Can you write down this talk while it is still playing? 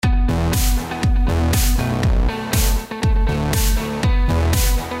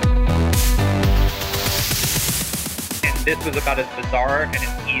this was about as bizarre and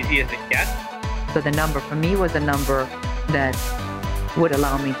as easy as it gets. So the number for me was a number that would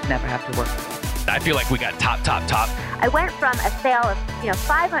allow me to never have to work. I feel like we got top. I went from a sale of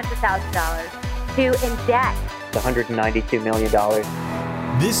 $500,000 to in debt. $192 million.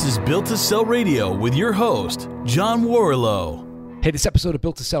 This is Built to Sell Radio with your host, John Warrillow. Hey, this episode of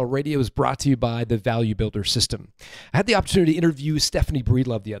Built to Sell Radio is brought to you by the Value Builder System. I had the opportunity to interview Stephanie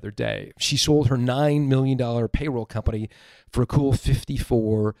Breedlove the other day. She sold her $9 million payroll company for a cool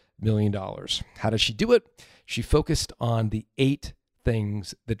 $54 million. How did she do it? She focused on the 8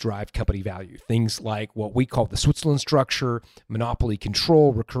 things that drive company value. Things like what we call the Switzerland structure, monopoly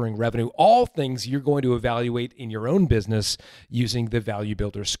control, recurring revenue, all things you're going to evaluate in your own business using the Value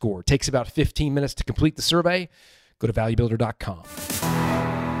Builder score. It takes about 15 minutes to complete the survey. Go to valuebuilder.com.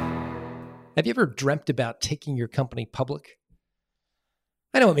 Have you ever dreamt about taking your company public?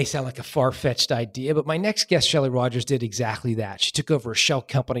 I know it may sound like a far-fetched idea, but my next guest, Shelley Rogers, did exactly that. She took over a shell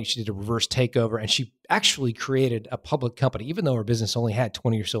company, she did a reverse takeover, and she actually created a public company, even though her business only had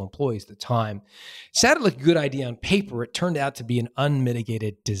 20 or so employees at the time. It sounded like a good idea on paper. It turned out to be an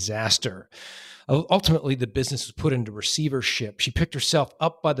unmitigated disaster. Ultimately, the business was put into receivership. She picked herself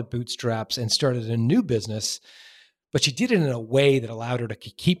up by the bootstraps and started a new business, but she did it in a way that allowed her to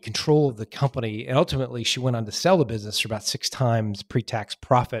keep control of the company. And ultimately, she went on to sell the business for about 6 times pre-tax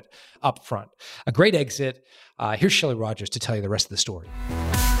profit up front. A great exit. Here's Shelley Rogers to tell you the rest of the story.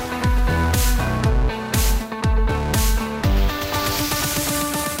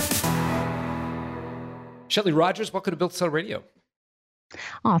 Shelley Rogers, welcome to Built to Sell Radio.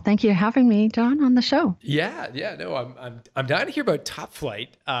 Oh, thank you for having me, John, on the show. Yeah. No, I'm dying to hear about Top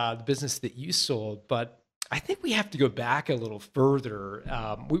Flight, the business that you sold, but I think we have to go back a little further.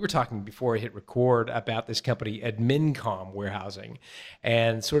 We were talking before I hit record about this company, Admincom Warehousing,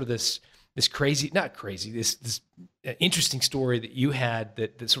 and sort of this interesting story that you had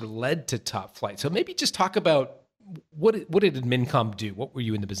that sort of led to Top Flight. So maybe just talk about what did Admincom do? What were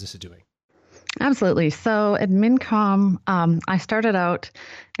you in the business of doing? Absolutely. So at Admincom, I started out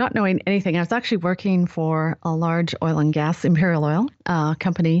not knowing anything. I was actually working for a large oil and gas, Imperial Oil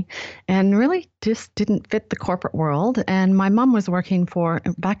company, and really just didn't fit the corporate world. And my mom was working for,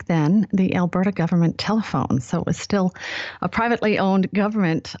 back then, the Alberta Government Telephone. So it was still a privately owned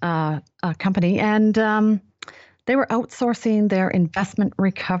government company. And they were outsourcing their investment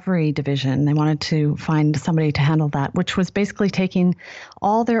recovery division. They wanted to find somebody to handle that, which was basically taking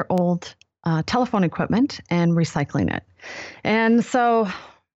all their old telephone equipment and recycling it. And so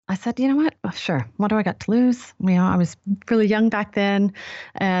I said, you know what? Oh, sure. What do I got to lose? I was really young back then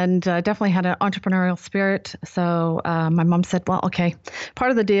and definitely had an entrepreneurial spirit. So my mom said, well, okay,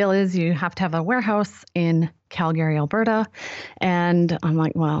 part of the deal is you have to have a warehouse in Calgary, Alberta. And I'm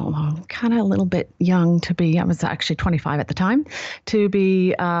like, well, I'm kind of a little bit young to be, I was actually 25 at the time, to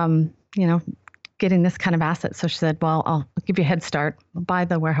be, getting this kind of asset. So she said, well, I'll give you a head start. I'll buy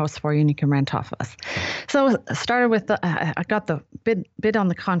the warehouse for you and you can rent off of us. So started with I got the bid on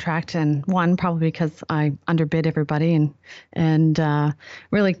the contract and won, probably because I underbid everybody and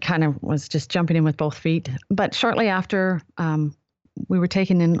really kind of was just jumping in with both feet. But shortly after, we were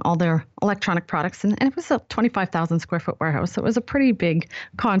taking in all their electronic products, and it was a 25,000 square foot warehouse. So it was a pretty big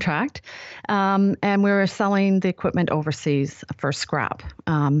contract. And we were selling the equipment overseas for scrap,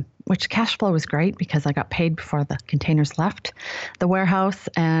 which cash flow was great because I got paid before the containers left the warehouse,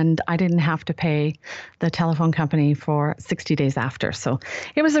 and I didn't have to pay the telephone company for 60 days after. So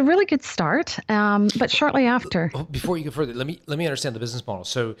it was a really good start. But shortly after, before you go further, let me understand the business model.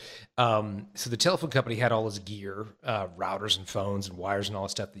 So, so the telephone company had all this gear, routers and phones and wires and all that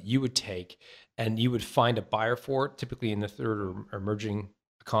stuff that you would take, and you would find a buyer for it, typically in the third or emerging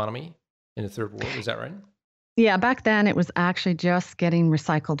economy in the third world. Is that right? Yeah, back then it was actually just getting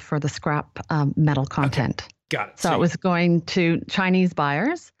recycled for the scrap metal content. Okay. Got it. So it was going to Chinese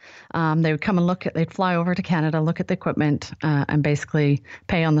buyers. They would come and they'd fly over to Canada, look at the equipment, and basically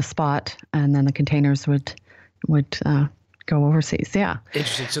pay on the spot, and then the containers would go overseas. Yeah.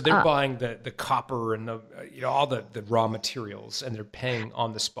 Interesting. So they're buying the copper and all the raw materials, and they're paying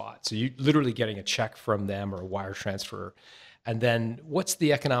on the spot. So you're literally getting a check from them or a wire transfer. And then what's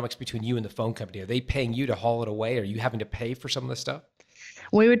the economics between you and the phone company? Are they paying you to haul it away? Are you having to pay for some of this stuff?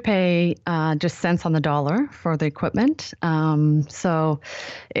 We would pay just cents on the dollar for the equipment. So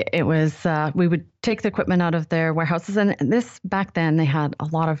it was, we would take the equipment out of their warehouses. And this, back then, they had a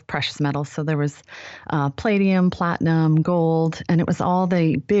lot of precious metals. So there was palladium, platinum, gold, and it was all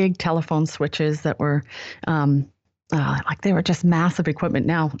the big telephone switches that were like they were just massive equipment.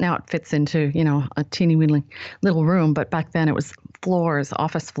 Now it fits into, a teeny weeny little room, but back then it was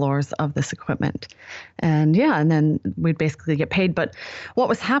office floors of this equipment. And then we'd basically get paid. But what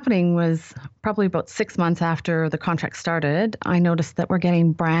was happening was probably about 6 months after the contract started, I noticed that we're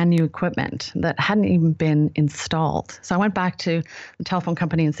getting brand new equipment that hadn't even been installed. So I went back to the telephone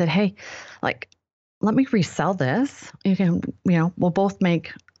company and said, hey, let me resell this. You can, we'll both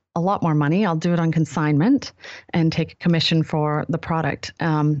make a lot more money. I'll do it on consignment and take a commission for the product.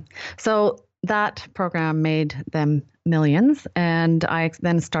 So that program made them millions. And I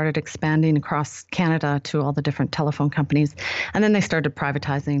then started expanding across Canada to all the different telephone companies. And then they started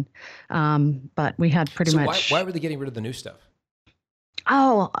privatizing. But we had pretty much... Why were they getting rid of the new stuff?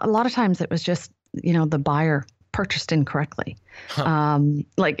 Oh, a lot of times it was just, the buyer purchased incorrectly. Huh.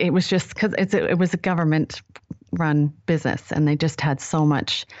 It was just because it was a government run business and they just had so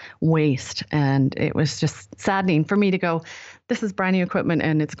much waste, and it was just saddening for me to go, this is brand new equipment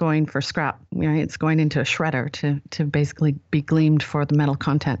and it's going for scrap. It's going into a shredder to basically be gleamed for the metal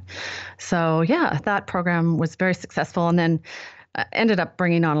content. So that program was very successful, and then ended up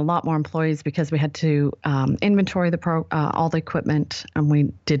bringing on a lot more employees because we had to inventory all the equipment, and we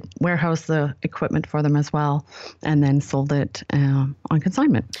did warehouse the equipment for them as well, and then sold it on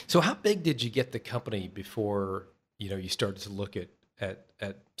consignment. So how big did you get the company before you started to look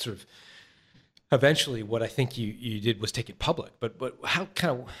at sort of eventually what I think you did was take it public? But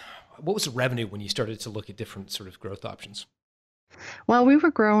what was the revenue when you started to look at different sort of growth options? Well, we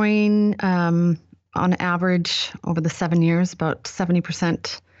were growing on average over the 7 years, about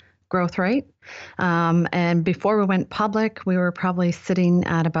 70% growth rate. And before we went public, we were probably sitting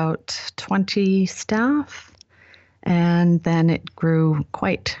at about 20 staff. And then it grew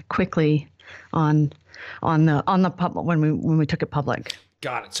quite quickly on the public when we took it public.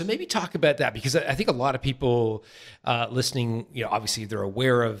 Got it. So maybe talk about that, because I think a lot of people listening, obviously they're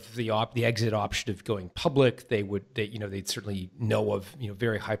aware of the exit option of going public. They'd certainly know of,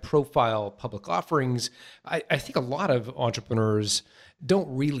 very high profile public offerings. I think a lot of entrepreneurs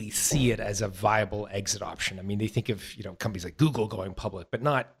don't really see it as a viable exit option. I mean, they think of, companies like Google going public, but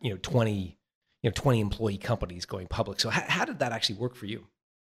not, 20 employee companies going public. So how did that actually work for you?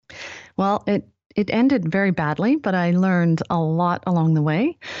 Well, it ended very badly, but I learned a lot along the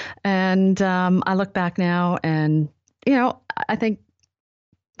way. And I look back now and, I think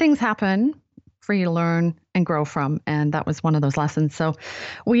things happen for you to learn and grow from. And that was one of those lessons. So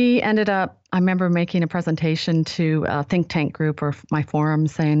we ended up, I remember making a presentation to a think tank group or my forum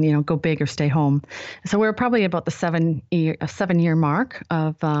saying, go big or stay home. So we were probably about the 7 year mark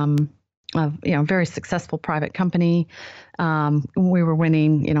of very successful private company. We were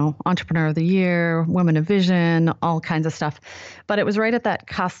winning, Entrepreneur of the Year, Women of Vision, all kinds of stuff. But it was right at that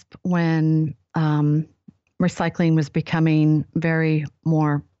cusp when recycling was becoming very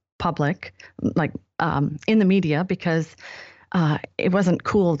more public, in the media, because it wasn't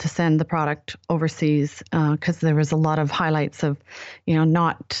cool to send the product overseas because there was a lot of highlights of,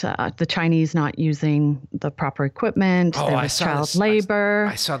 not the Chinese not using the proper equipment. There was child labor.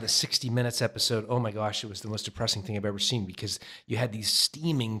 I saw the 60 Minutes episode. Oh my gosh, it was the most depressing thing I've ever seen, because you had these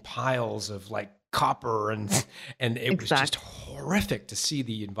steaming piles of copper and it was just horrific to see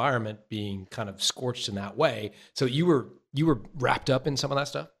the environment being kind of scorched in that way. So you were wrapped up in some of that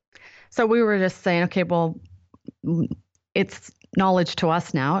stuff? So we were just saying, okay, well, it's knowledge to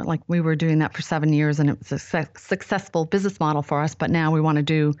us now. We were doing that for 7 years and it was a successful business model for us. But now we want to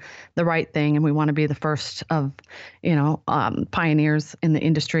do the right thing, and we want to be the first of, pioneers in the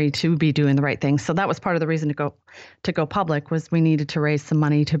industry to be doing the right thing. So that was part of the reason to go public, was we needed to raise some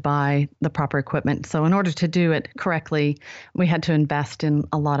money to buy the proper equipment. So in order to do it correctly, we had to invest in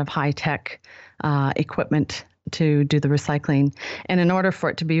a lot of high tech equipment to do the recycling. And in order for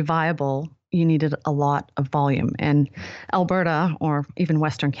it to be viable, you needed a lot of volume. And Alberta, or even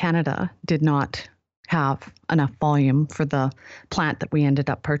Western Canada, did not have enough volume for the plant that we ended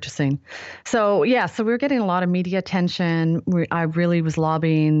up purchasing. So we were getting a lot of media attention. I really was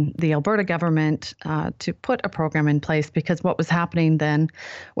lobbying the Alberta government to put a program in place, because what was happening then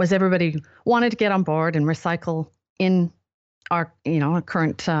was everybody wanted to get on board and recycle in our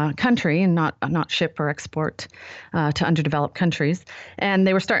current country and not ship or export to underdeveloped countries. And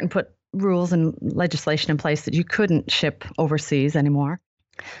they were starting to put rules and legislation in place that you couldn't ship overseas anymore.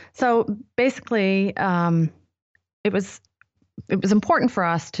 So basically, it was important for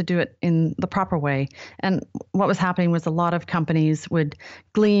us to do it in the proper way. And what was happening was a lot of companies would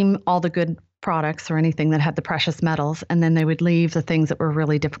glean all the good products or anything that had the precious metals, and then they would leave the things that were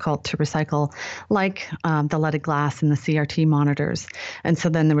really difficult to recycle, like the leaded glass and the CRT monitors. And so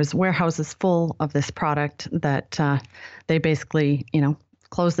then there was warehouses full of this product that they basically,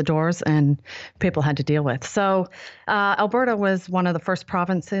 closed the doors and people had to deal with. So Alberta was one of the first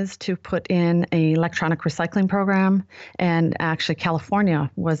provinces to put in an electronic recycling program, and actually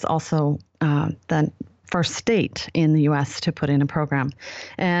California was also the first state in the U.S. to put in a program.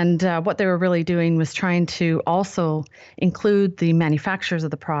 And what they were really doing was trying to also include the manufacturers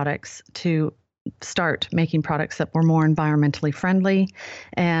of the products to start making products that were more environmentally friendly.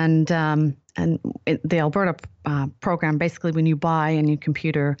 And the Alberta program, basically, when you buy a new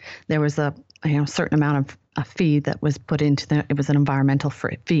computer, there was a certain amount of a fee that was put into it was an environmental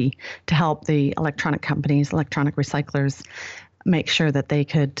fee to help the electronic companies, electronic recyclers, make sure that they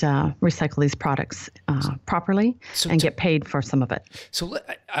could recycle these products properly and get paid for some of it. So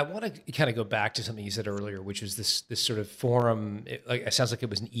I want to kind of go back to something you said earlier, which was this sort of forum. It sounds like it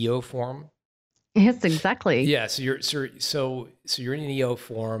was an EO forum. Yes, exactly. Yeah. So you're in an EO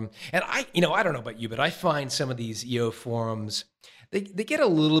forum, and I don't know about you, but I find some of these EO forums, they get a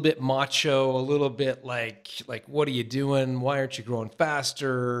little bit macho, a little bit like what are you doing? Why aren't you growing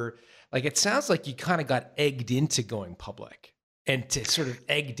faster? Like it sounds like you kind of got egged into going public. And to sort of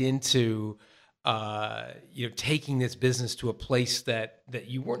egged into, taking this business to a place that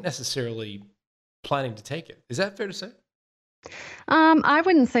you weren't necessarily planning to take it. Is that fair to say? I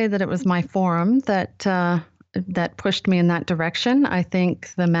wouldn't say that it was my forum that pushed me in that direction. I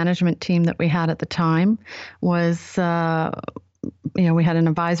think the management team that we had at the time was, we had an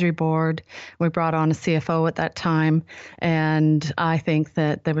advisory board. We brought on a CFO at that time, and I think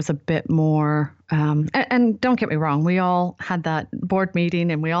that there was a bit more. And don't get me wrong, we all had that board meeting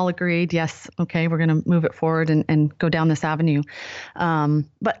and we all agreed, yes, okay, we're going to move it forward and go down this avenue.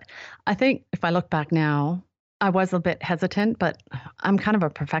 But I think if I look back now, I was a bit hesitant, but I'm kind of a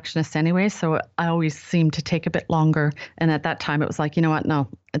perfectionist anyway, so I always seem to take a bit longer. And at that time, it was like, you know what? No,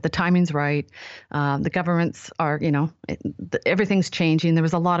 the timing's right. The governments are, everything's changing. There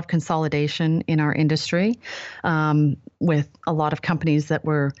was a lot of consolidation in our industry with a lot of companies that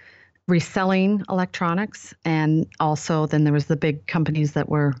were reselling electronics, and also then there was the big companies that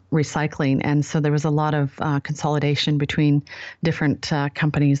were recycling, and so there was a lot of consolidation between different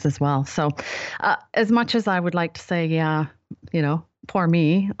companies as well. So as much as I would like to say, poor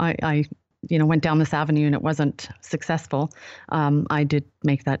me, I went down this avenue and it wasn't successful, I did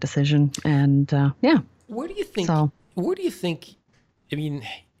make that decision, and Where do you think, I mean,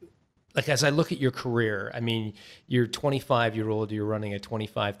 like as I look at your career, I mean, you're 25-year-old, you're running a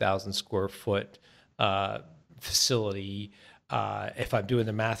 25,000 square foot facility. If I'm doing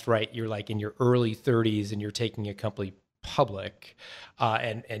the math right, you're like in your early 30s and you're taking a company public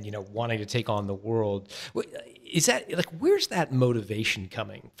and wanting to take on the world. Is that like, where's that motivation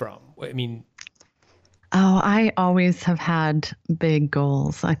coming from? I mean, I always have had big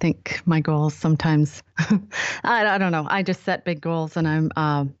goals. I think my goals sometimes, I don't know. I just set big goals, and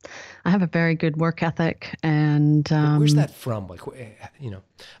I have a very good work ethic. And where's that from? Like,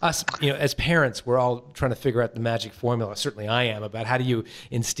 us, as parents, we're all trying to figure out the magic formula. Certainly, I am, about how do you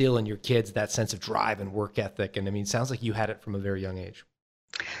instill in your kids that sense of drive and work ethic. And I mean, it sounds like you had it from a very young age.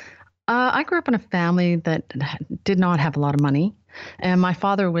 I grew up in a family that did not have a lot of money. And my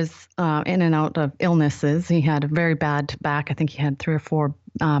father was in and out of illnesses. He had a very bad back. I think he had 3 or 4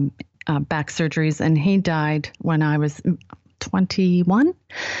 back surgeries, and he died when I was 21.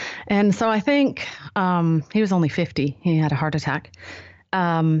 And so I think he was only 50. He had a heart attack.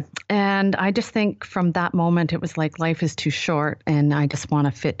 And I just think from that moment, it was like life is too short and I just want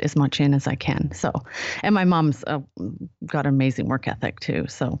to fit as much in as I can. So, and my mom's got an amazing work ethic too.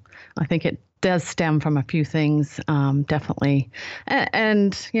 So I think it does stem from a few things, definitely.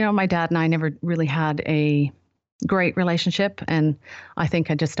 And, my dad and I never really had a great relationship. And I think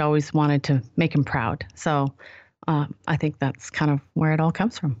I just always wanted to make him proud. So I think that's kind of where it all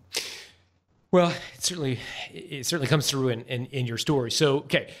comes from. Well, it certainly comes through in your story. So,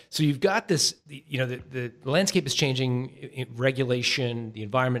 okay, so you've got this, the landscape is changing, regulation, the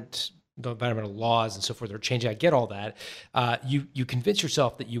environmental laws and so forth are changing. I get all that. You convince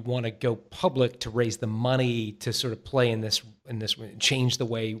yourself that you want to go public to raise the money to sort of play in this change the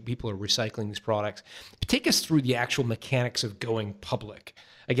way people are recycling these products. Take us through the actual mechanics of going public.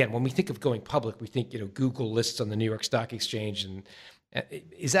 Again, when we think of going public, we think Google lists on the New York Stock Exchange, and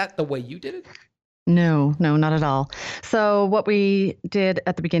is that the way you did it? No, not at all. So what we did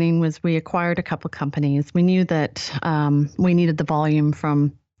at the beginning was we acquired a couple companies. We knew that we needed the volume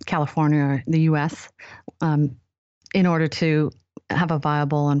from California or the U.S. In order to have a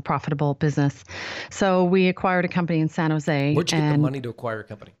viable and profitable business. So we acquired a company in San Jose. Where'd you get the money to acquire a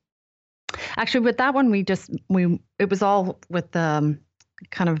company? Actually, with that one, it was all with it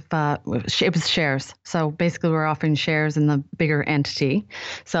was shares. So basically, we're offering shares in the bigger entity.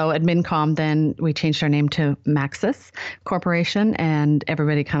 So at Mincom, then we changed our name to Maxis Corporation, and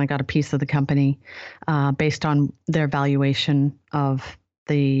everybody kind of got a piece of the company based on their valuation of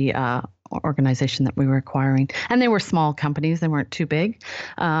the organization that we were acquiring. And they were small companies; they weren't too big.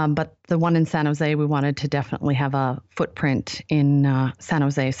 But the one in San Jose, we wanted to definitely have a footprint in San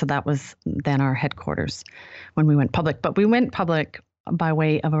Jose. So that was then our headquarters when we went public. But we went public by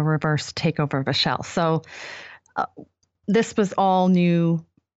way of a reverse takeover of a shell. So this was all new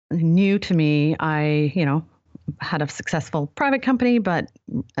to me. I, had a successful private company, but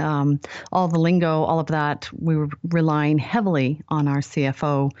all the lingo, all of that, we were relying heavily on our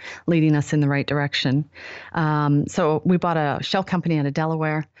CFO leading us in the right direction. So we bought a shell company out of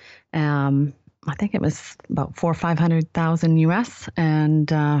Delaware. I think it was about $400,000 or $500,000 US, and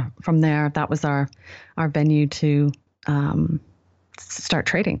from there, that was our venue to start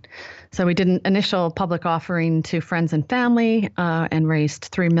trading. So we did an initial public offering to friends and family and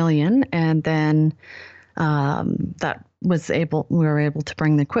raised $3 million, and then we were able to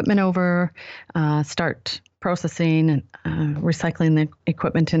bring the equipment over, start processing and recycling the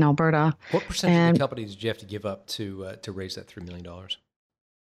equipment in Alberta. What percentage of the company did you have to give up to raise that $3 million?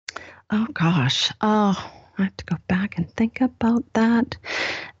 Oh gosh, I have to go back and think about that.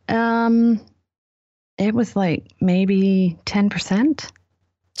 It was like maybe 10%.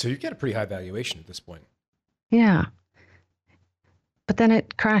 So you've got a pretty high valuation at this point. Yeah. But then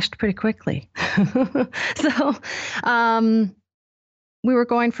it crashed pretty quickly. So we were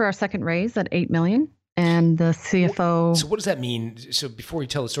going for our second raise at $8 million. And the CFO. So what does that mean? So before you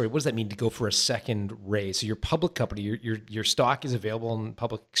tell the story, what does that mean to go for a second raise? So your public company, your stock is available on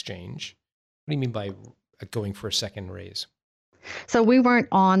public exchange. What do you mean by going for a second raise? So we weren't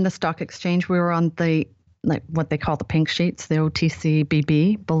on the stock exchange. We were on the what they call the pink sheets, the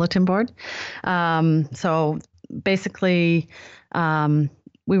OTCBB bulletin board. So basically,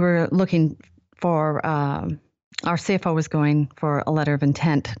 we were looking for. Our CFO was going for a letter of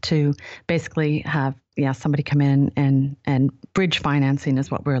intent to basically have somebody come in and bridge financing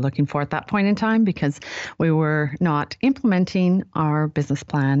is what we were looking for at that point in time, because we were not implementing our business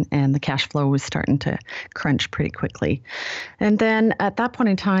plan and the cash flow was starting to crunch pretty quickly. And then at that point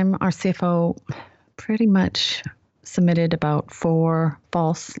in time, our CFO pretty much submitted about 4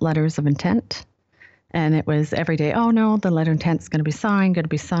 false letters of intent. And it was every day, oh no, the letter of intent is going to be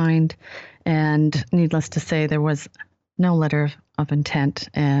signed. And needless to say, there was no letter of intent,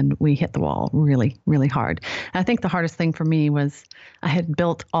 and we hit the wall really, really hard. I think the hardest thing for me was I had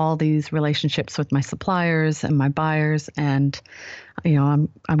built all these relationships with my suppliers and my buyers, and I'm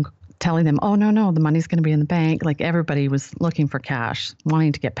telling them, oh no, the money's going to be in the bank. Like everybody was looking for cash,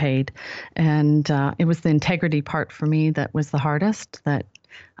 wanting to get paid, and it was the integrity part for me that was the hardest. That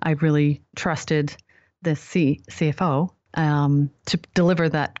I really trusted the CFO to deliver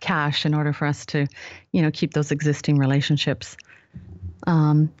that cash in order for us to, keep those existing relationships.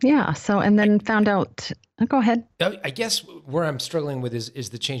 So, and then found out, go ahead. I guess where I'm struggling with is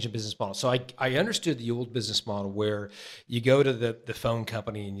the change in business model. So I understood the old business model where you go to the phone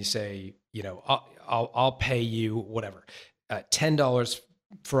company and you say, I'll pay you whatever, $10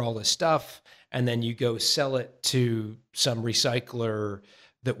 for all this stuff. And then you go sell it to some recycler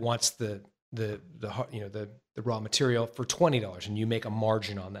that wants the raw material for $20 and you make a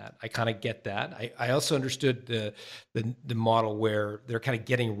margin on that. I kind of get that. I also understood the model where they're kind of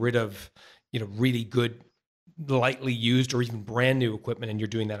getting rid of, really good, lightly used or even brand new equipment, and you're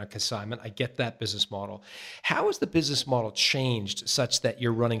doing that on consignment. I get that business model. How has the business model changed such that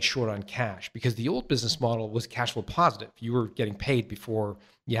you're running short on cash? Because the old business model was cash flow positive. You were getting paid before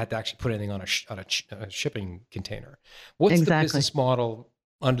you had to actually put anything on a shipping container. What's the business model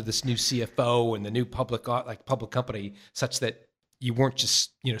under this new CFO and the new public company, such that you weren't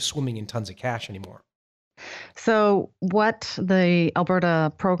just swimming in tons of cash anymore? So what the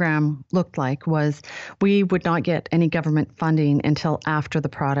Alberta program looked like was we would not get any government funding until after the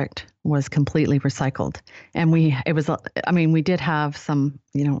product was completely recycled. And we did have some,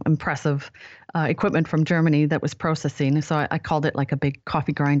 impressive equipment from Germany that was processing. So I called it like a big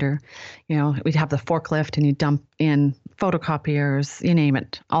coffee grinder. We'd have the forklift and you dump in photocopiers, you name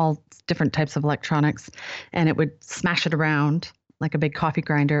it, all different types of electronics, and it would smash it around like a big coffee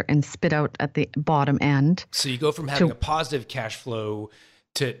grinder and spit out at the bottom end. So you go from having a positive cash flow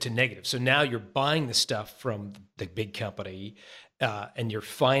to negative. So now you're buying the stuff from the big company and you're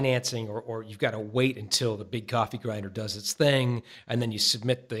financing, or you've got to wait until the big coffee grinder does its thing, and then you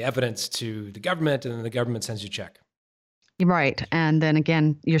submit the evidence to the government, and then the government sends you a check. Right. And then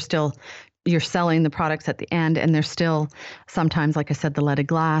again, you're selling the products at the end, and there's still sometimes, like I said, the leaded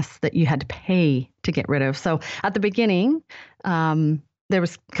glass that you had to pay to get rid of. So at the beginning, there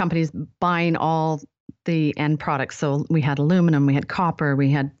was companies buying all the end products. So we had aluminum, we had copper,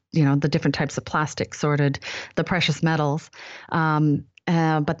 we had, the different types of plastic sorted, the precious metals.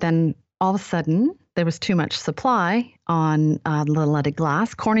 But then all of a sudden, there was too much supply on the leaded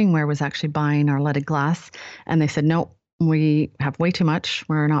glass. Corningware was actually buying our leaded glass, and they said, no, we have way too much.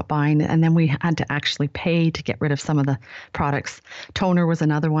 We're not buying it. And then we had to actually pay to get rid of some of the products. Toner was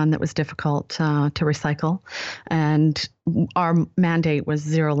another one that was difficult to recycle. And our mandate was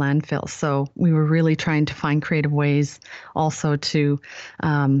zero landfill. So we were really trying to find creative ways also to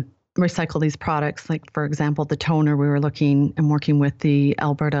recycle these products. Like, for example, the toner, we were looking and working with the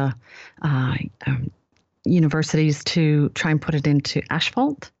Alberta universities to try and put it into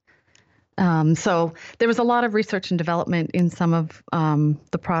asphalt. So there was a lot of research and development in some of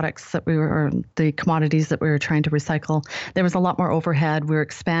the products that or the commodities that we were trying to recycle. There was a lot more overhead. We were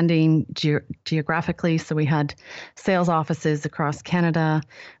expanding geographically. So we had sales offices across Canada.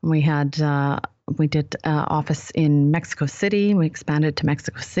 And we did office in Mexico City. We expanded to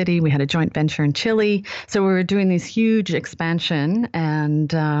Mexico City. We had a joint venture in Chile. So we were doing this huge expansion, and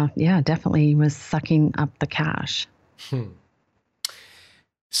definitely was sucking up the cash.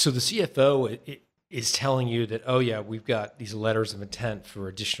 So the CFO is telling you that, oh yeah, we've got these letters of intent for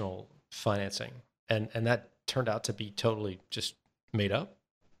additional financing, and that turned out to be totally just made up?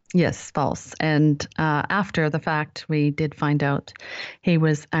 Yes, false. And after the fact, we did find out he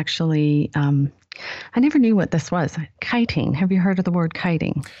was actually, I never knew what this was, kiting. Have you heard of the word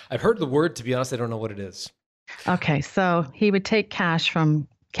kiting? I've heard the word. To be honest, I don't know what it is. Okay, so he would take cash from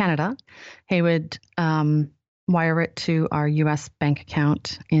Canada. He would wire it to our U.S. bank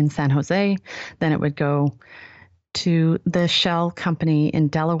account in San Jose. Then it would go to the Shell company in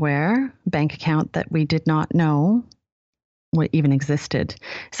Delaware bank account that we did not know what even existed.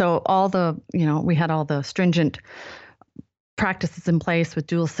 So all the, we had all the stringent practices in place with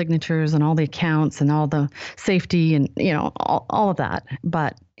dual signatures and all the accounts and all the safety and, all of that.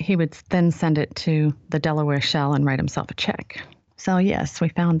 But he would then send it to the Delaware Shell and write himself a check. So yes, we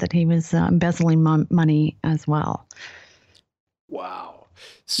found that he was embezzling money as well. Wow.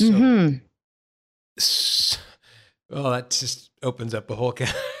 So, that just opens up a whole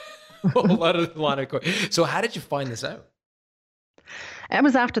lot of questions. So how did you find this out? It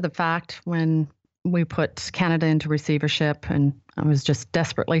was after the fact when we put Canada into receivership, and I was just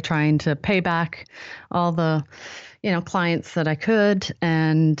desperately trying to pay back all the, clients that I could.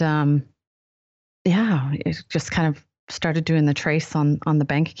 And it just kind of started doing the trace on the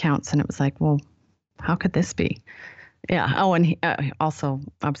bank accounts, and it was like, well, how could this be? Yeah. Oh, and also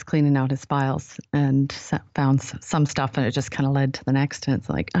I was cleaning out his files and found some stuff, and it just kind of led to the next. And it's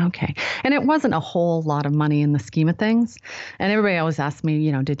like, okay. And it wasn't a whole lot of money in the scheme of things. And everybody always asked me,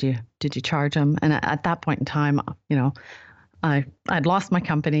 did you charge him? And at that point in time, I'd lost my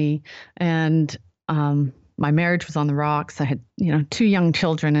company, and my marriage was on the rocks. I had, 2 young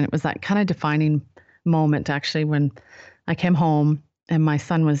children, and it was that kind of defining moment actually when I came home and my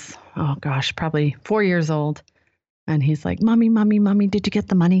son was, probably 4 years old. And he's like, Mommy, did you get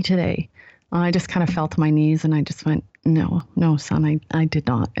the money today? And I just kind of fell to my knees, and I just went, no, son, I did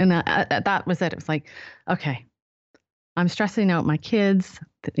not. And that was it. It was like, okay, I'm stressing out my kids,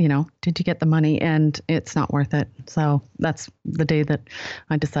 did you get the money? And it's not worth it. So that's the day that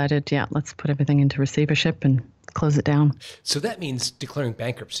I decided, let's put everything into receivership and close it down. So that means declaring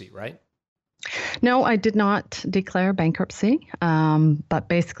bankruptcy, right? No, I did not declare bankruptcy, but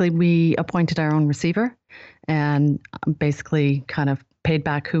basically we appointed our own receiver and basically kind of paid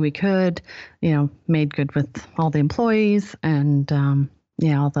back who we could, made good with all the employees and,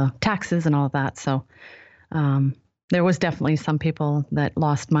 all the taxes and all of that. So there was definitely some people that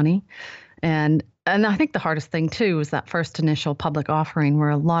lost money. And I think the hardest thing, too, was that first initial public offering where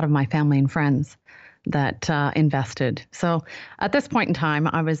a lot of my family and friends that invested. So at this point in time,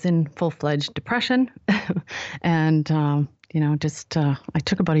 I was in full-fledged depression. And, I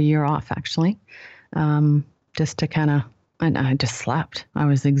took about a year off, actually, just to kind of, and I just slept. I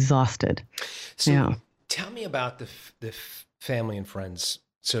was exhausted. So tell me about the family and friends.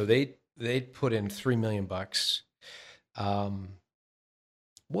 So they put in $3 million. How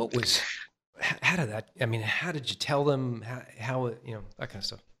did that, how did you tell them how that kind of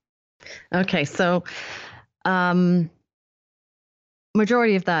stuff? Okay, so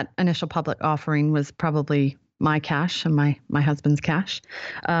majority of that initial public offering was probably my cash and my husband's cash.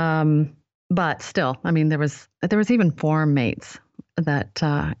 But still, I mean, there was even foreign mates that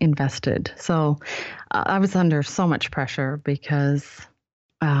invested. So I was under so much pressure because,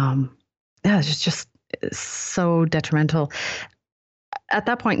 it's just so detrimental. At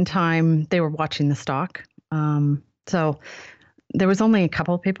that point in time, they were watching the stock. So there was only a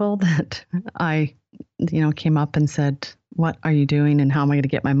couple of people that I, came up and said, "What are you doing and how am I going to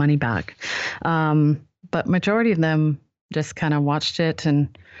get my money back?" But majority of them just kind of watched it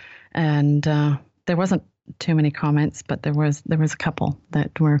and there wasn't too many comments, but there was a couple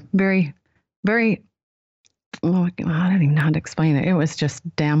that were very, very, well, I don't even know how to explain it. It was just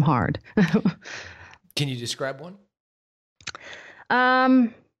damn hard. Can you describe one?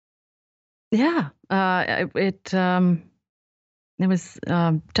 Yeah. It was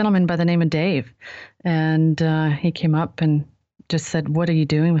a gentleman by the name of Dave, and he came up and just said, "What are you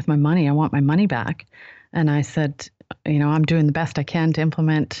doing with my money? I want my money back." And I said, "I'm doing the best I can to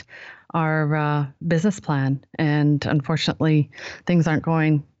implement our business plan, and unfortunately, things aren't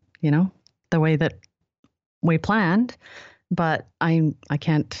going, the way that we planned. But I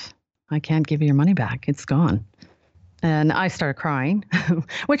can't give you your money back. It's gone." And I started crying,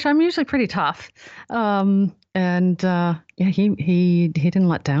 which I'm usually pretty tough. He didn't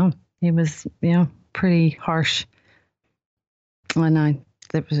let down. He was, pretty harsh. And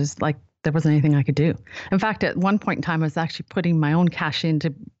it was just like there wasn't anything I could do. In fact, at one point in time, I was actually putting my own cash in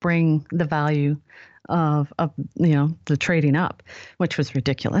to bring the value of the trading up, which was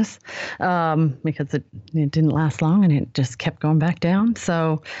ridiculous because it didn't last long and it just kept going back down.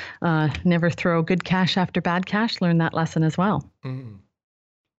 So never throw good cash after bad cash. Learn that lesson as well. Mm.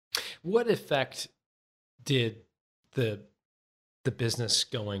 What effect did the business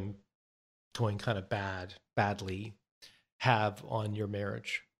going kind of badly have on your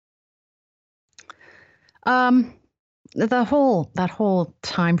marriage? That whole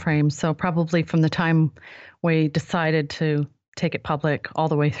time frame. So probably from the time we decided to take it public all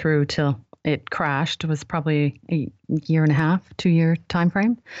the way through till it crashed was probably a 1.5 2-year time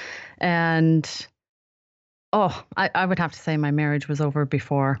frame. And I would have to say my marriage was over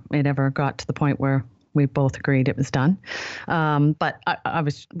before it ever got to the point where we both agreed it was done. But I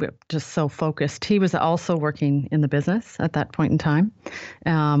was just so focused. He was also working in the business at that point in time,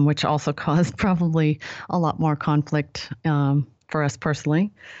 which also caused probably a lot more conflict for us personally.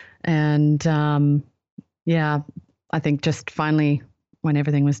 And I think just finally when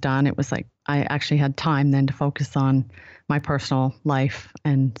everything was done, it was like I actually had time then to focus on my personal life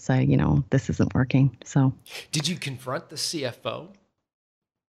and say, this isn't working. So, did you confront the CFO?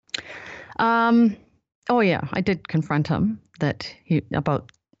 Oh yeah, I did confront him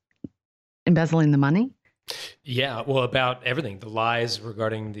about embezzling the money. Yeah, well, about everything, the lies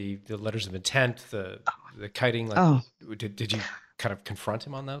regarding the letters of intent, the kiting. Did you kind of confront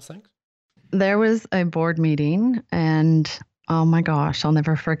him on those things? There was a board meeting, and oh my gosh, I'll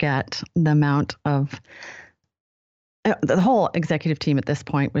never forget the amount of the whole executive team at this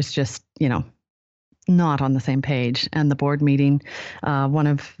point was just not on the same page. And the board meeting, one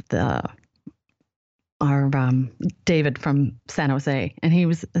of our David from San Jose, and he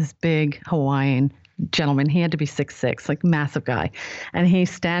was this big Hawaiian gentleman. He had to be 6'6", like massive guy. And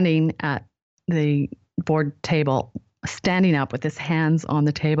he's standing at the board table, standing up with his hands on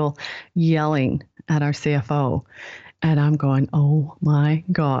the table, yelling at our CFO. And I'm going, oh my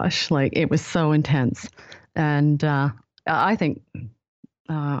gosh, like it was so intense. And I think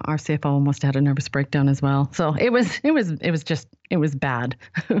our CFO must have had a nervous breakdown as well. So it was bad.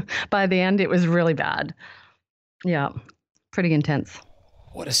 By the end, it was really bad. Yeah, pretty intense.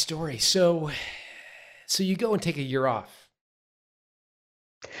 What a story. So you go and take a year off.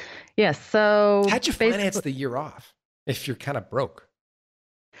 Yes. So how'd you finance the year off if you're kind of broke?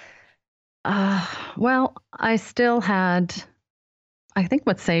 Well, I still had, I think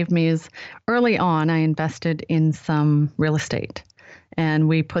what saved me is early on, I invested in some real estate and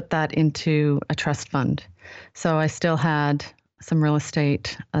we put that into a trust fund. So I still had some real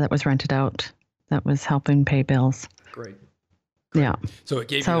estate that was rented out that was helping pay bills. Great. Yeah. So it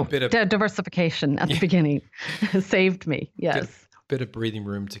gave you a bit of diversification at the beginning. Saved me. Yes. Bit of breathing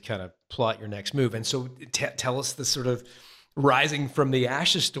room to kind of plot your next move. And so tell us the sort of rising from the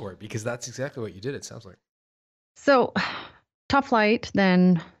ashes story, because that's exactly what you did, it sounds like. So Top Flight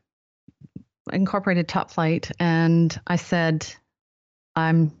then incorporated Top Flight, and I said,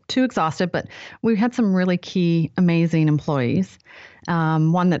 I'm too exhausted, but we had some really key, amazing employees.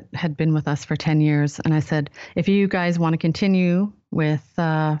 One that had been with us for 10 years. And I said, if you guys want to continue with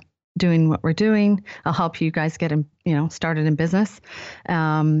doing what we're doing. I'll help you guys get started in business,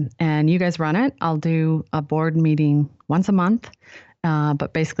 and you guys run it. I'll do a board meeting once a month,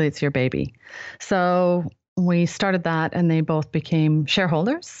 but basically it's your baby. So we started that, and they both became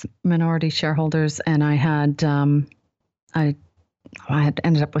shareholders, minority shareholders, and I had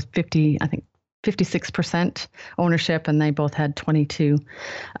ended up with 56% ownership, and they both had 22.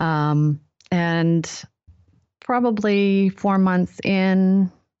 And probably 4 months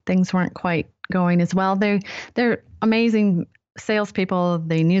in, things weren't quite going as well. They're amazing salespeople.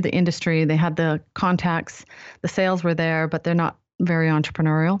 They knew the industry. They had the contacts. The sales were there, but they're not very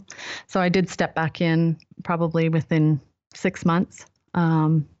entrepreneurial. So I did step back in probably within 6 months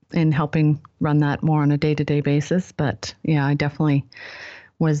in helping run that more on a day-to-day basis. But yeah, I definitely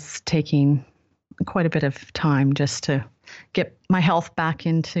was taking quite a bit of time just to get my health back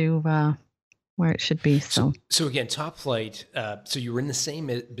into where it should be. So again, Top Flight. So you were in the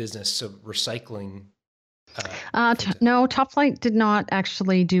same business of recycling. No, Top Flight did not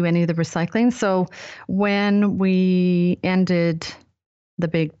actually do any of the recycling. So when we ended the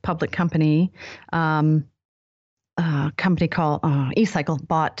big public company, a company called eCycle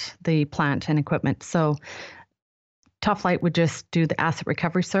bought the plant and equipment. So Top Flight would just do the asset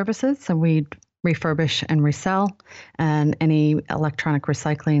recovery services. So we'd refurbish and resell, and any electronic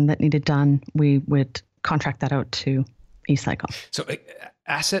recycling that needed done, we would contract that out to eCycle. So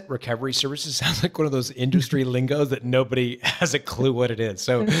asset recovery services sounds like one of those industry lingos that nobody has a clue what it is.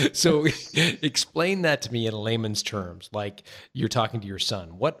 So explain that to me in layman's terms, like you're talking to your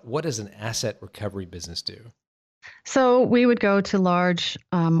son. What does an asset recovery business do? So we would go to large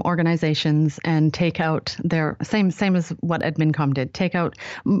organizations and take out their same as what Admincom did. Take out,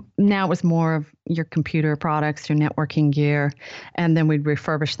 now it was more of your computer products, your networking gear, and then we'd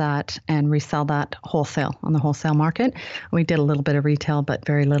refurbish that and resell that wholesale on the wholesale market. We did a little bit of retail, but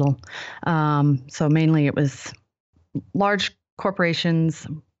very little. So mainly it was large corporations,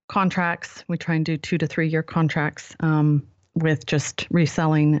 contracts. We try and do 2 to 3 year contracts with just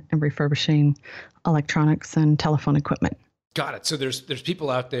reselling and refurbishing electronics and telephone equipment. Got it. So there's people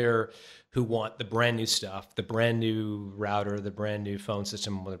out there who want the brand new stuff, the brand new router, the brand new phone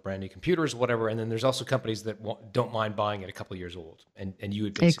system, the brand new computers, whatever. And then there's also companies that don't mind buying it a couple of years old. And you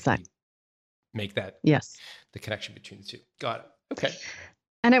would basically make that the connection between the two. Got it. Okay.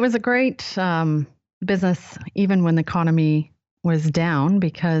 And it was a great business even when the economy was down,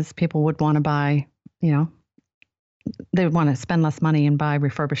 because people would want to buy, they would want to spend less money and buy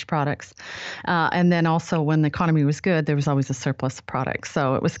refurbished products. And then also when the economy was good, there was always a surplus of products.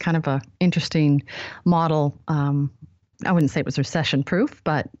 So it was kind of an interesting model. I wouldn't say it was recession proof,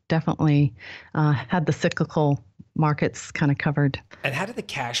 but definitely had the cyclical markets kind of covered. And how did the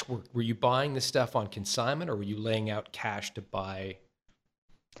cash work? Were you buying the stuff on consignment, or were you laying out cash to buy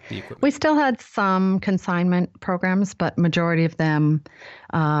the equipment? We still had some consignment programs, but majority of them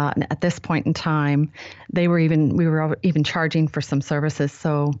at this point in time, we were even charging for some services.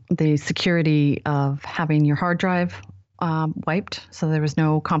 So the security of having your hard drive wiped, so there was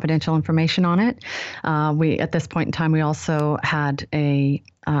no confidential information on it. At this point in time, we also had a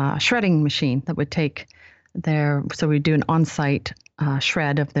shredding machine that would take so we'd do an on-site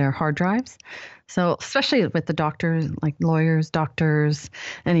shred of their hard drives. So especially with the doctors, like lawyers, doctors,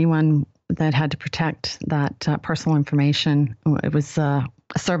 anyone that had to protect that personal information, it was a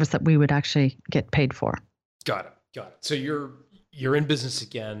service that we would actually get paid for. Got it. So you're in business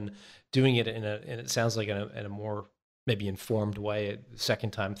again, doing it and it sounds like in a more maybe informed way the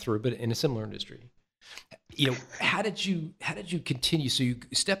second time through, but in a similar industry. How did you continue? So you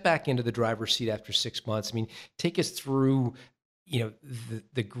step back into the driver's seat after 6 months. I mean, take us through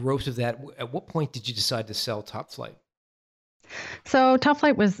the growth of that. At what point did you decide to sell Top Flight? So Top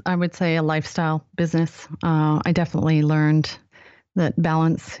Flight was, I would say, a lifestyle business. I definitely learned that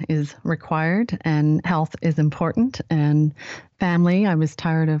balance is required and health is important, and family. I was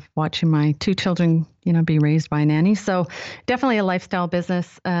tired of watching my 2 children, be raised by a nanny. So definitely a lifestyle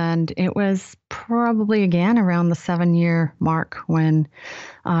business. And it was probably again around the 7-year mark when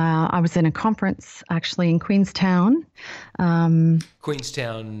I was in a conference actually in Queenstown.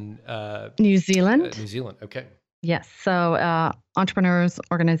 Queenstown, New Zealand. New Zealand. Okay. Yes. So Entrepreneurs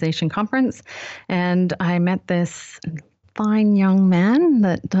Organization Conference. And I met this fine young man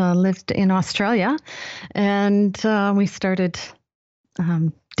that lived in Australia, and we started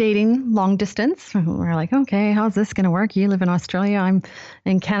dating long distance. We're like, okay, how's this going to work? You live in Australia, I'm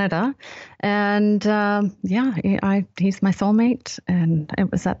in Canada, and he's my soulmate. And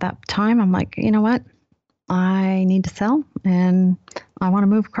it was at that time I'm like, you know what? I need to sell, and I want to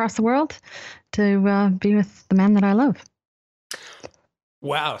move across the world to be with the man that I love.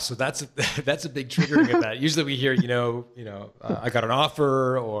 Wow. So that's that's a big triggering of that. Usually we hear, I got an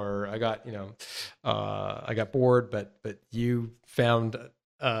offer, or I got, I got bored, but you found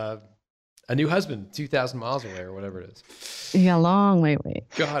a new husband 2,000 miles away or whatever it is. Yeah, long way away.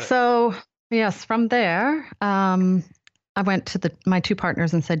 Got it. So yes, from there, I went to my two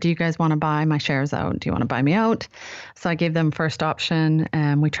partners and said, do you guys want to buy my shares out? Do you want to buy me out? So I gave them first option,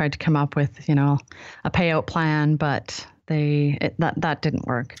 and we tried to come up with, a payout plan, but that didn't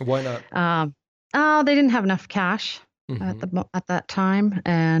work. Why not? They didn't have enough cash at that time.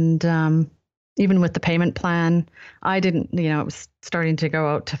 And even with the payment plan, I didn't, it was starting to go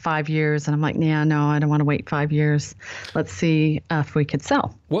out to 5 years. And I'm like, yeah, no, I don't want to wait 5 years. Let's see if we could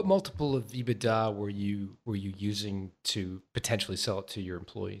sell. What multiple of EBITDA were you using to potentially sell it to your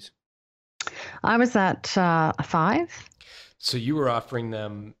employees? I was at 5. So you were offering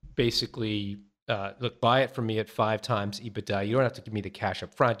them basically, look, buy it from me at 5 times EBITDA. You don't have to give me the cash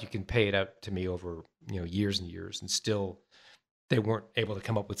up front. You can pay it out to me over, years and years, and still they weren't able to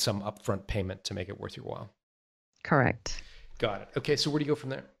come up with some upfront payment to make it worth your while. Correct. Got it. Okay. So where do you go from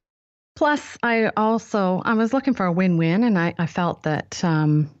there? Plus, I was looking for a win-win, and I felt that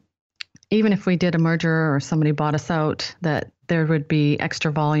even if we did a merger or somebody bought us out, that there would be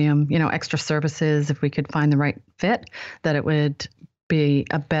extra volume, extra services if we could find the right fit, that it would be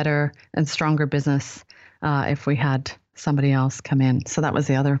a better and stronger business if we had somebody else come in. So that was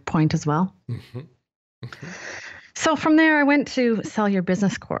the other point as well. Mm-hmm. Mm-hmm. So from there, I went to Sell Your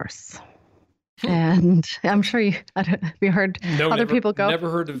Business course. And I'm sure you heard people go.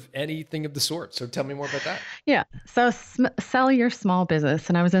 Never heard of anything of the sort. So tell me more about that. Yeah. So Sell Your Small Business.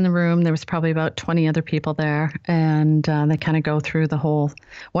 And I was in the room. There was probably about 20 other people there. And they kind of go through the whole,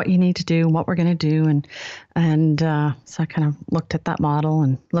 what you need to do, what we're going to do. And so I kind of looked at that model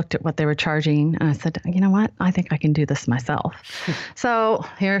and looked at what they were charging. And I said, you know what? I think I can do this myself. So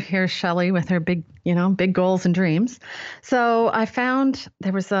here's Shelley with her big goals and dreams. So I found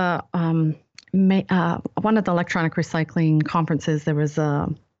there was one of the electronic recycling conferences, there was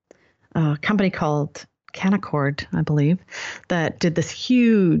a company called Canaccord, I believe, that did this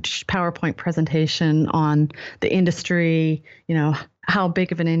huge PowerPoint presentation on the industry, how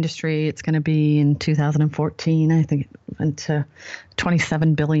big of an industry it's going to be in 2014. I think it went to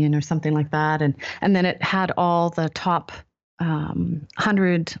 27 billion or something like that. And then it had all the top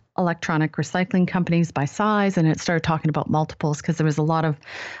 100 electronic recycling companies by size, and it started talking about multiples because there was a lot of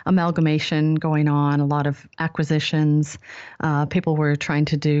amalgamation going on, a lot of acquisitions. People were trying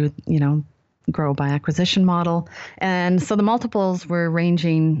to do, grow by acquisition model. And so the multiples were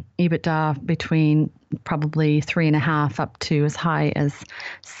ranging EBITDA between probably 3.5 up to as high as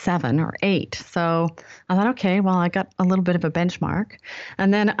 7 or 8. So I thought, okay, well, I got a little bit of a benchmark.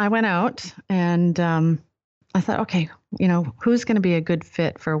 And then I went out and I thought, okay, who's going to be a good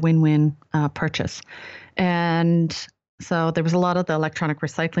fit for a win-win purchase? And so there was a lot of the electronic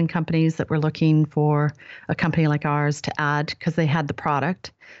recycling companies that were looking for a company like ours to add because they had the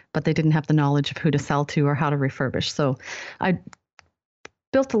product, but they didn't have the knowledge of who to sell to or how to refurbish. So I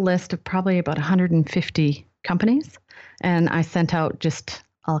built a list of probably about 150 companies, and I sent out just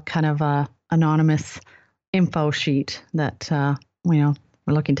a kind of anonymous info sheet that,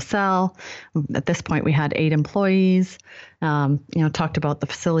 we're looking to sell. At this point, we had 8 employees. Talked about the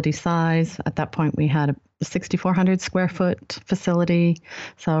facility size. At that point, we had a 6,400 square foot facility,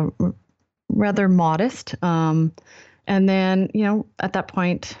 so rather modest. And then, at that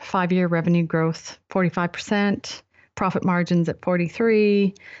point, 5-year revenue growth 45%, profit margins at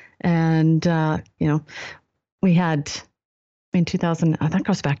 43%, and we had in 2000. I think it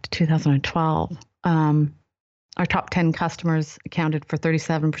goes back to 2012. Our top 10 customers accounted for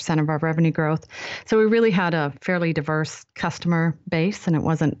 37% of our revenue growth. So we really had a fairly diverse customer base, and it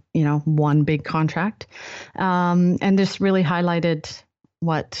wasn't, one big contract. And this really highlighted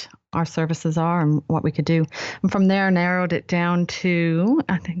what our services are and what we could do. And from there, narrowed it down to,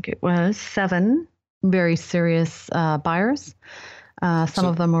 I think it was 7 very serious buyers. Some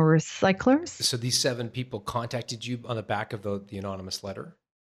of them were recyclers. So these 7 people contacted you on the back of the anonymous letter?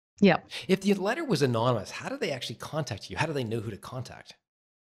 Yeah. If the letter was anonymous, how do they actually contact you? How do they know who to contact?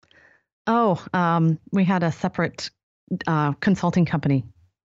 We had a separate consulting company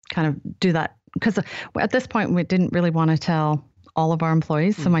kind of do that because at this point we didn't really want to tell all of our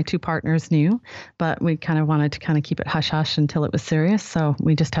employees. So my 2 partners knew, but we kind of wanted to kind of keep it hush hush until it was serious. So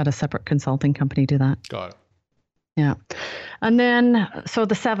we just had a separate consulting company do that. Got it. Yeah. And then, so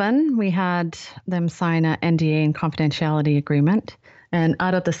the 7, we had them sign an NDA and confidentiality agreement. And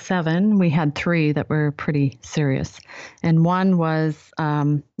out of the 7, we had 3 that were pretty serious. And one was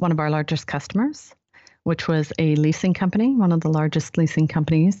one of our largest customers. which was a leasing company, one of the largest leasing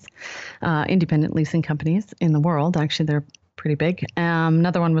companies, independent leasing companies in the world. Actually, they're pretty big.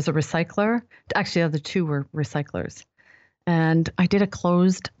 Another one was a recycler. Actually, the other two were recyclers. And I did a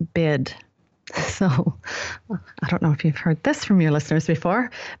closed bid. So I don't know if you've heard this from your listeners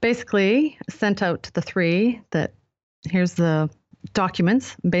before. Basically, sent out to the three that here's the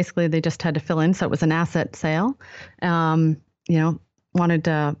documents. Basically, they just had to fill in. So it was an asset sale. Wanted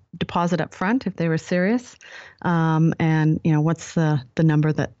a deposit up front if they were serious. And, what's the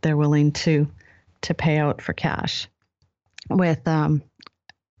number that they're willing to pay out for cash. With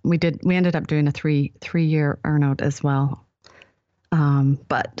we ended up doing a three-year earnout as well.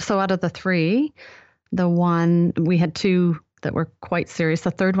 But so out of the three, the one we had two that were quite serious.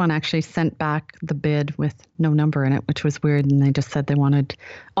 The third one actually sent back the bid with no number in it, which was weird. And they just said they wanted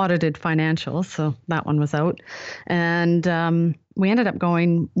audited financials. So that one was out. And we ended up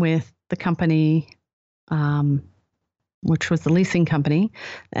going with the company, which was the leasing company.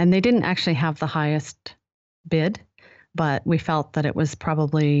 And they didn't actually have the highest bid, but we felt that it was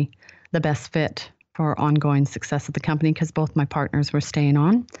probably the best fit for ongoing success of the company because both my partners were staying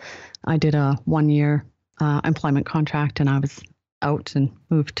on. I did a 1-year employment contract and I was out and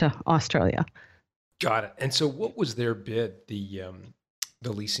moved to Australia. Got it. And so what was their bid, the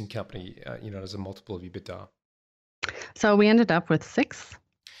leasing company, as a multiple of EBITDA? So we ended up with 6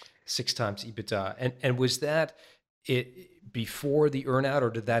 times EBITDA. And was that it before the earnout or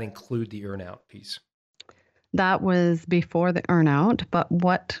did that include the earnout piece? That was before the earnout, but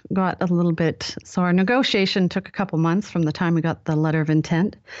what got a little bit, so our negotiation took a couple months from the time we got the letter of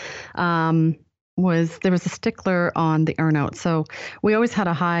intent, was there was a stickler on the earnout. So we always had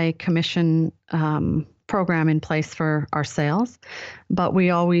a high commission program in place for our sales, but we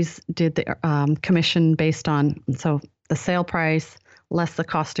always did the commission based on, so the sale price less the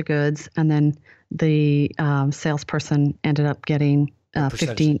cost of goods, and then the salesperson ended up getting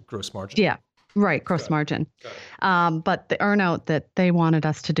 15 gross margin. Yeah. Right, gross margin. But the earnout that they wanted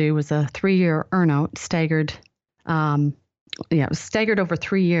us to do was a 3-year earnout, staggered. It was staggered over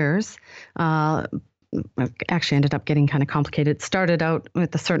 3 years. Actually ended up getting kind of complicated. It started out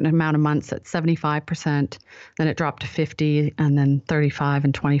with a certain amount of months at 75%, then it dropped to 50, and then 35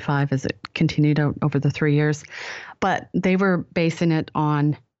 and 25 as it continued out over the 3 years. But they were basing it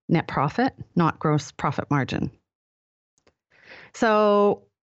on net profit, not gross profit margin. So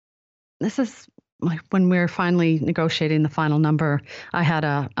this is like when we were finally negotiating the final number, I had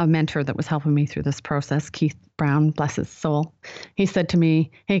a mentor that was helping me through this process, Keith Brown, bless his soul. He said to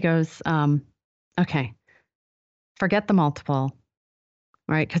me, he goes, okay, forget the multiple,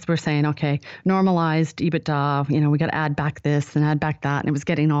 right? Because we're saying, okay, normalized EBITDA, we got to add back this and add back that. And it was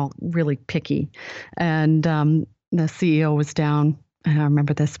getting all really picky. And the CEO was down. And I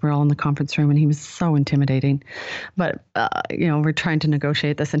remember this, we're all in the conference room and he was so intimidating, but, we're trying to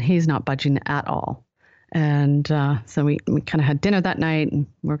negotiate this and he's not budging at all. And so we kind of had dinner that night and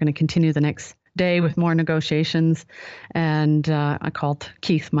we're going to continue the next day with more negotiations. And I called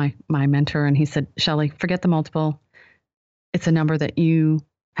Keith, my mentor, and he said, Shelley, forget the multiple. It's a number that you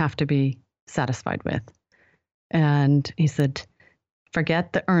have to be satisfied with. And he said,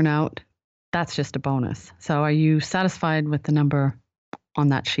 forget the earnout. That's just a bonus. So are you satisfied with the number on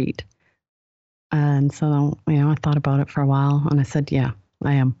that sheet? And so, I thought about it for a while and I said, yeah,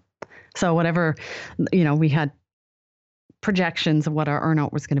 I am. So whatever, we had projections of what our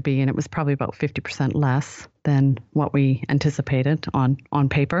earnout was going to be, and it was probably about 50% less than what we anticipated on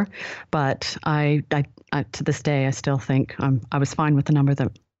paper. But I to this day, I still think I was fine with the number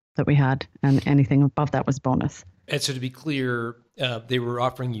that we had, and anything above that was bonus. And so to be clear, they were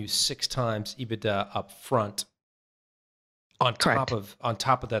offering you 6 times EBITDA up front. On top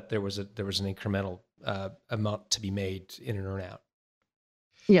of that, there was an incremental amount to be made in an earnout.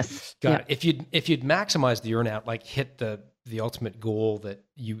 Yes. Got it. If you'd maximized the earnout, like hit the ultimate goal that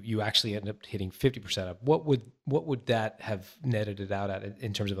you actually ended up hitting 50% of, what would that have netted it out at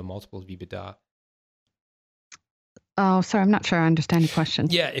in terms of a multiple of EBITDA? Oh, sorry, I'm not sure I understand your question.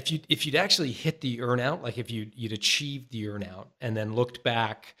 Yeah, if you'd actually hit the earnout, like if you'd achieved the earnout and then looked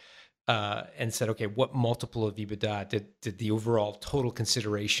back and said, okay, what multiple of EBITDA did the overall total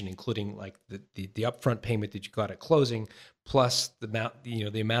consideration, including like the upfront payment that you got at closing, plus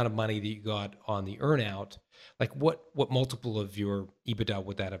the amount of money that you got on the earnout, like what multiple of your EBITDA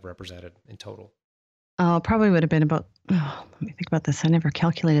would that have represented in total? Probably would have been about. Let me think about this. I never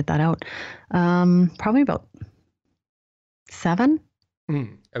calculated that out. Probably about 7.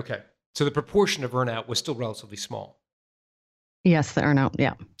 Okay, so the proportion of earnout was still relatively small. Yes, the earnout.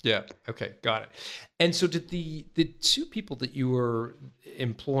 Yeah. Yeah. Okay. Got it. And so did the 2 people that you were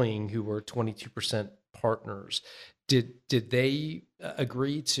employing who were 22% partners. Did they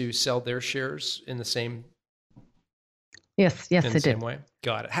agree to sell their shares in the same Yes, in they the same did. way?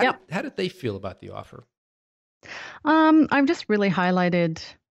 Got it. Yep. How did they feel about the offer? I've just really highlighted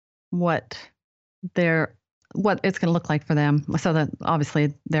what what it's going to look like for them. So that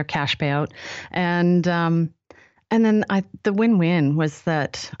obviously their cash payout, and then the win-win was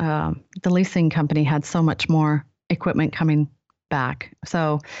that the leasing company had so much more equipment coming back,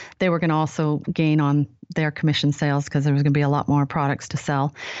 so they were going to also gain on their commission sales because there was going to be a lot more products to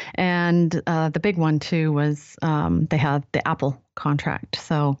sell. And the big one too was they had the Apple contract.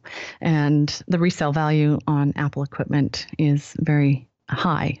 So, and the resale value on Apple equipment is very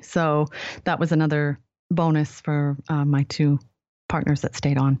high. So that was another bonus for my two partners that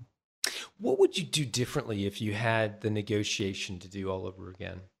stayed on. What would you do differently if you had the negotiation to do all over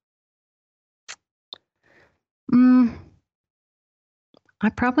again? I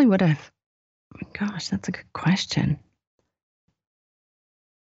probably would have. Gosh, that's a good question.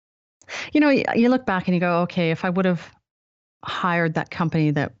 You look back and you go, okay, if I would have hired that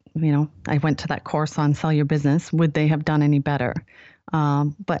company that, I went to that course on Sell Your Business, would they have done any better?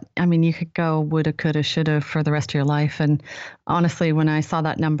 But I mean, you could go woulda, coulda, shoulda for the rest of your life. And honestly, when I saw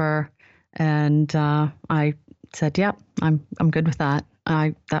that number and I said, yep, I'm good with that.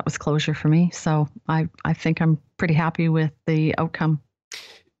 That was closure for me. So I think I'm pretty happy with the outcome.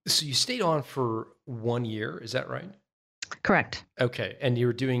 So you stayed on for 1 year, is that right? Correct. Okay. And you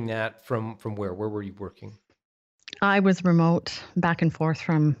were doing that from where? Where were you working? I was remote back and forth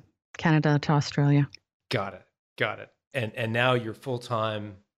from Canada to Australia. Got it. And now you're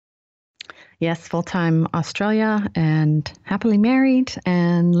full-time. Yes, full-time Australia and happily married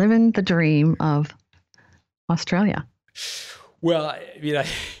and living the dream of Australia. Well, I mean,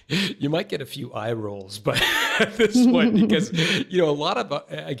 you might get a few eye rolls, but at this point, because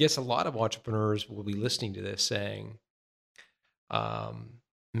I guess a lot of entrepreneurs will be listening to this saying,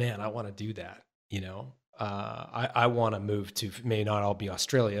 "Man, I want to do that." I want to move to, may not all be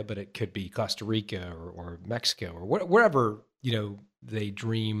Australia, but it could be Costa Rica or Mexico or wherever they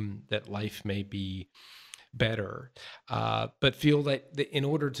dream that life may be better, but feel that in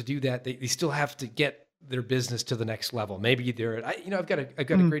order to do that, they still have to get their business to the next level. Maybe I've got a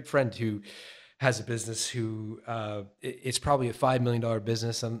great friend who has a business who it's probably a $5 million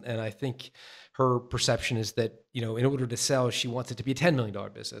business, and I think her perception is that in order to sell, she wants it to be a $10 million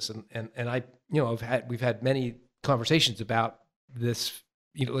business, and I we've had many conversations about this.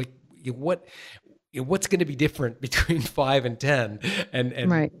 What's going to be different between 5 and 10,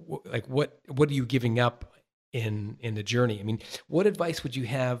 and right. What are you giving up in the journey? I mean, what advice would you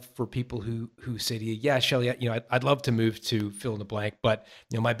have for people who say to you, yeah, Shelley, I'd love to move to fill in the blank, but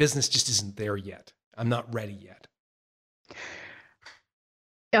my business just isn't there yet. I'm not ready yet.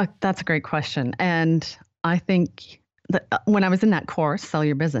 Yeah, that's a great question. And I think that when I was in that course, Sell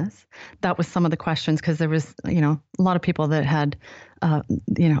Your Business, that was some of the questions, because there was, a lot of people that had,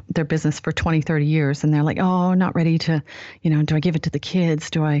 their business for 20, 30 years, and they're like, oh, not ready to, do I give it to the kids?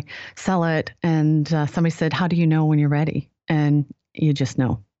 Do I sell it? And somebody said, how do you know when you're ready? And you just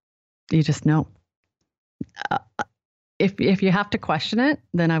know. You just know. If you have to question it,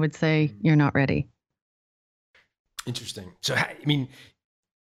 then I would say you're not ready. Interesting. So, I mean,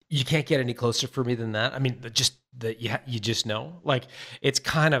 you can't get any closer for me than that. I mean, just that you just know. Like, it's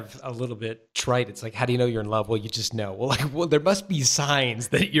kind of a little bit trite. It's like, how do you know you're in love? Well, you just know. Well, there must be signs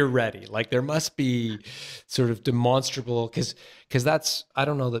that you're ready. Like, there must be sort of demonstrable, because I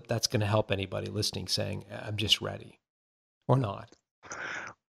don't know that that's going to help anybody listening saying, I'm just ready, or not.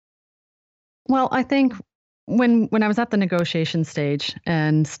 Well, I think when I was at the negotiation stage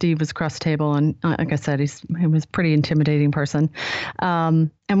and Steve was across the table, and like I said, he was a pretty intimidating person,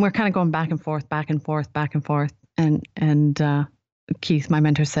 and we're kind of going back and forth, and Keith, my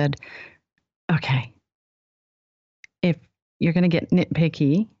mentor, said, okay, if you're going to get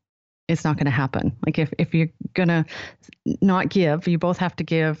nitpicky, it's not going to happen. Like, if you're going to not give, you both have to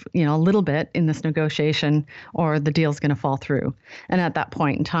give, a little bit in this negotiation, or the deal's going to fall through. And at that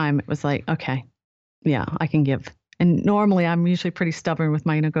point in time, it was like, okay, yeah, I can give. And normally I'm usually pretty stubborn with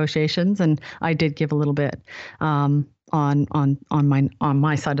my negotiations, and I did give a little bit on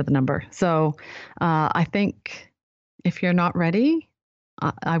my side of the number. So I think if you're not ready,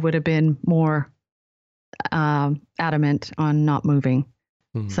 I would have been more adamant on not moving.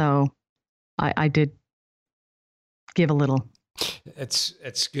 Mm-hmm. So I did give a little.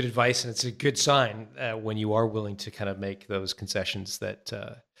 It's good advice, and it's a good sign when you are willing to kind of make those concessions, that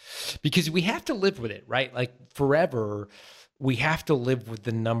because we have to live with it, right? Like, forever, we have to live with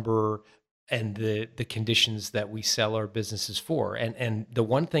the number and the conditions that we sell our businesses for. And the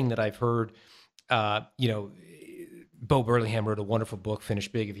one thing that I've heard Bo Burlingham wrote a wonderful book, Finish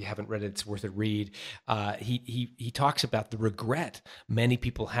Big. If you haven't read it, it's worth a read. He talks about the regret many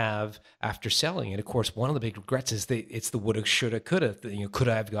people have after selling. And of course, one of the big regrets is it's the woulda, shoulda, coulda. Could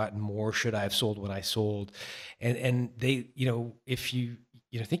I have gotten more? Should I have sold when I sold? And they, if you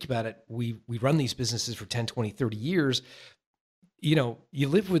think about it, we run these businesses for 10, 20, 30 years. You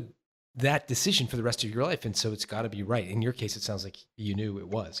live with that decision for the rest of your life. And so it's got to be right. In your case, it sounds like you knew it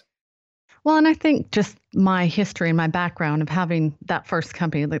was. Well, and I think just my history and my background of having that first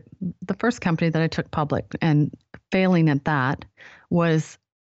company, the first company that I took public and failing at that was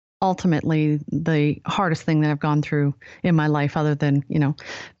ultimately the hardest thing that I've gone through in my life, other than,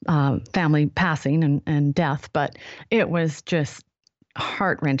 family passing and death. But it was just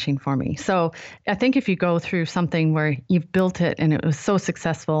heart-wrenching for me. So I think if you go through something where you've built it and it was so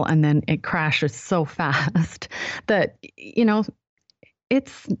successful and then it crashes so fast that,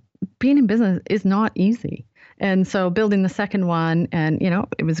 it's being in business is not easy. And so building the second one, and,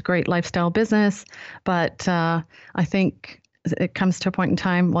 it was a great lifestyle business, but I think it comes to a point in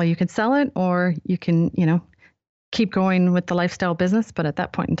time, well, you can sell it or you can, keep going with the lifestyle business. But at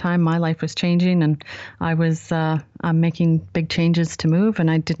that point in time, my life was changing and I was making big changes to move. And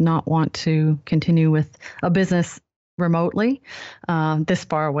I did not want to continue with a business remotely this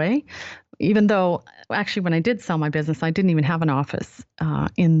far away. Even though, actually, when I did sell my business, I didn't even have an office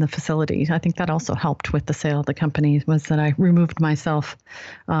in the facility. I think that also helped with the sale of the company, was that I removed myself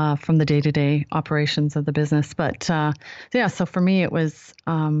from the day-to-day operations of the business. But so for me, it was,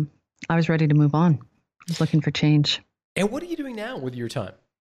 I was ready to move on. I was looking for change. And what are you doing now with your time,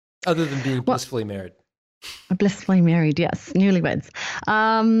 other than being blissfully married? Blissfully married, yes, newlyweds.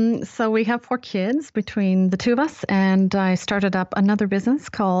 So we have 4 kids between the two of us, and I started up another business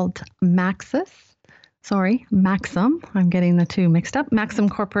called Maxum. I'm getting the two mixed up. Maxum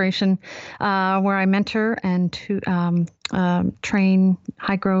Corporation, where I mentor and train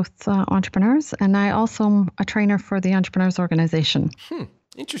high growth entrepreneurs, and I also am a trainer for the Entrepreneurs Organization.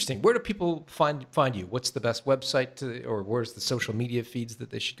 Interesting. Where do people find you? What's the best website or where's the social media feeds that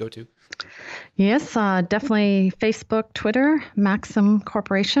they should go to? Yes, definitely Facebook, Twitter, Maxum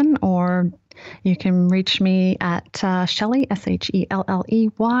Corporation, or you can reach me at Shelley, SHELLEY,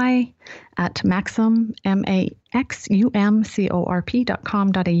 at Maxum,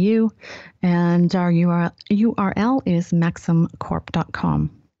 MAXUMCORP.com.au, and our URL is maxumcorp.com.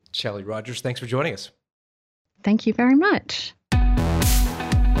 Shelley Rogers, thanks for joining us. Thank you very much.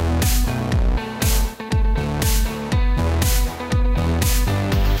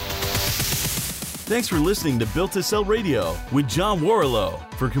 Thanks for listening to Built to Sell Radio with John Warrillow.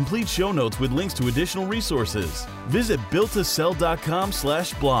 For complete show notes with links to additional resources, visit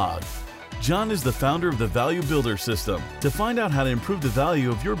builttosell.com/blog. John is the founder of the Value Builder System. To find out how to improve the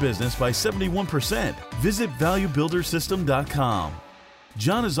value of your business by 71%, visit valuebuildersystem.com.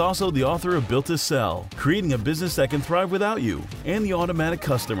 John is also the author of Built to Sell, Creating a Business That Can Thrive Without You, and The Automatic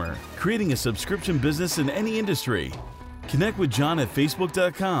Customer, Creating a Subscription Business in Any Industry. Connect with John at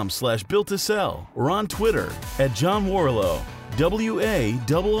facebook.com/built-to-sell or on Twitter at John Warrillow, WARRILLOW.